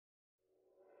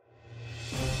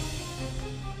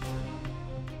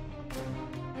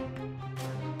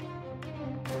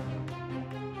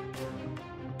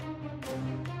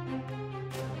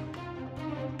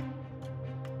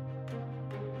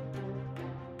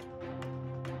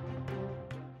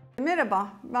Merhaba,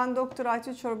 ben Doktor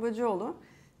Aytül Çorbacıoğlu,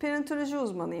 perinatoloji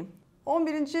uzmanıyım.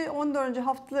 11. 14.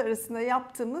 haftalar arasında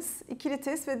yaptığımız ikili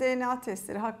test ve DNA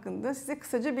testleri hakkında size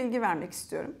kısaca bilgi vermek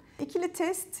istiyorum. İkili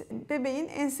test, bebeğin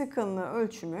ense kalınlığı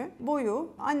ölçümü, boyu,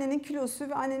 annenin kilosu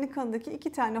ve annenin kanındaki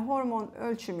 2 tane hormon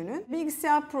ölçümünün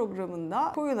bilgisayar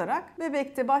programında koyularak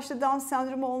bebekte başta Down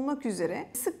sendromu olmak üzere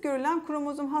sık görülen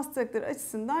kromozom hastalıkları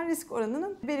açısından risk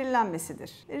oranının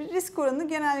belirlenmesidir. Risk oranı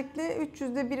genellikle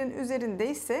 300'de 1'in üzerinde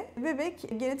ise bebek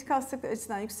genetik hastalıklar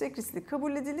açısından yüksek riskli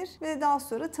kabul edilir ve daha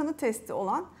sonra tanı testi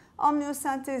olan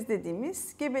amniyosentez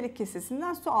dediğimiz gebelik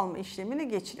kesesinden su alma işlemine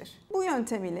geçilir. Bu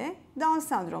yöntem ile Down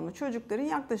sendromlu çocukların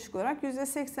yaklaşık olarak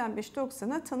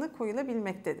 %85-90'a tanı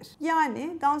koyulabilmektedir.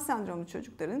 Yani Down sendromlu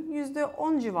çocukların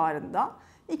 %10 civarında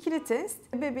ikili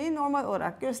test bebeği normal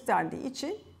olarak gösterdiği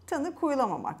için tanı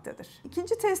koyulamamaktadır.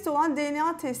 İkinci test olan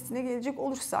DNA testine gelecek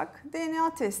olursak,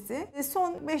 DNA testi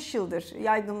son 5 yıldır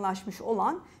yaygınlaşmış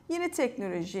olan yeni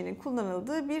teknolojinin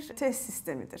kullanıldığı bir test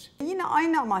sistemidir. Yine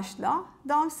aynı amaçla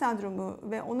Down sendromu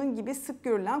ve onun gibi sık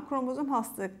görülen kromozom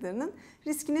hastalıklarının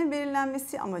riskinin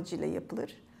belirlenmesi amacıyla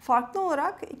yapılır. Farklı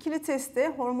olarak ikili testte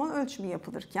hormon ölçümü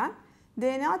yapılırken,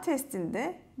 DNA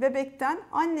testinde bebekten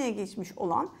anneye geçmiş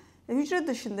olan hücre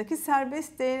dışındaki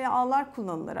serbest DNA'lar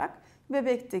kullanılarak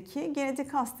bebekteki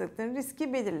genetik hastalıkların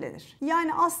riski belirlenir.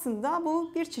 Yani aslında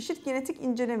bu bir çeşit genetik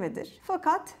incelemedir.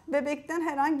 Fakat bebekten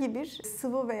herhangi bir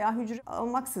sıvı veya hücre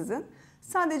almaksızın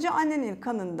sadece annenin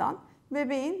kanından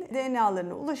bebeğin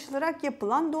DNA'larına ulaşılarak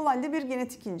yapılan dolaylı bir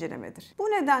genetik incelemedir. Bu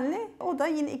nedenle o da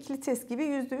yine ikili test gibi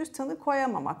 %100 tanı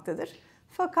koyamamaktadır.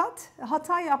 Fakat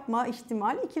hata yapma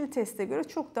ihtimali ikili teste göre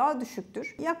çok daha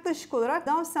düşüktür. Yaklaşık olarak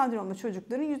Down sendromlu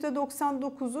çocukların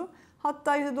 %99'u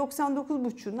hatta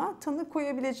 %99,5'una tanı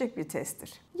koyabilecek bir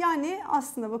testtir. Yani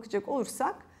aslında bakacak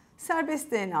olursak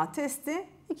serbest DNA testi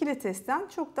ikili testten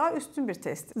çok daha üstün bir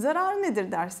test. Zararı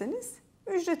nedir derseniz,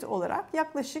 ücret olarak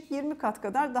yaklaşık 20 kat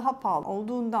kadar daha pahalı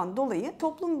olduğundan dolayı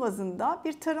toplum bazında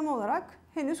bir tarım olarak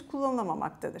henüz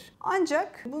kullanılamamaktadır.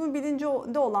 Ancak bunun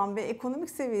bilincinde olan ve ekonomik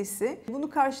seviyesi bunu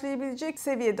karşılayabilecek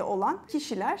seviyede olan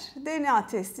kişiler DNA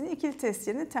testini ikili test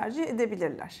yerine tercih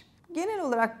edebilirler. Genel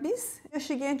olarak biz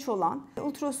yaşı genç olan,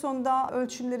 ultrasonda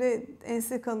ölçümleri,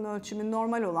 ense kalınlığı ölçümü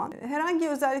normal olan, herhangi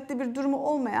özellikle bir durumu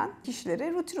olmayan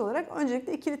kişilere rutin olarak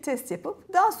öncelikle ikili test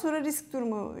yapıp daha sonra risk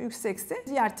durumu yüksekse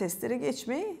diğer testlere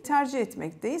geçmeyi tercih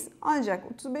etmekteyiz.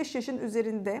 Ancak 35 yaşın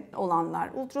üzerinde olanlar,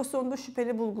 ultrasonda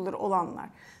şüpheli bulguları olanlar,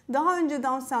 daha önce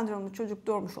Down sendromlu çocuk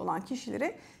doğmuş olan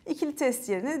kişilere ikili test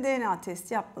yerine DNA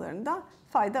testi yapmalarında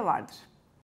fayda vardır.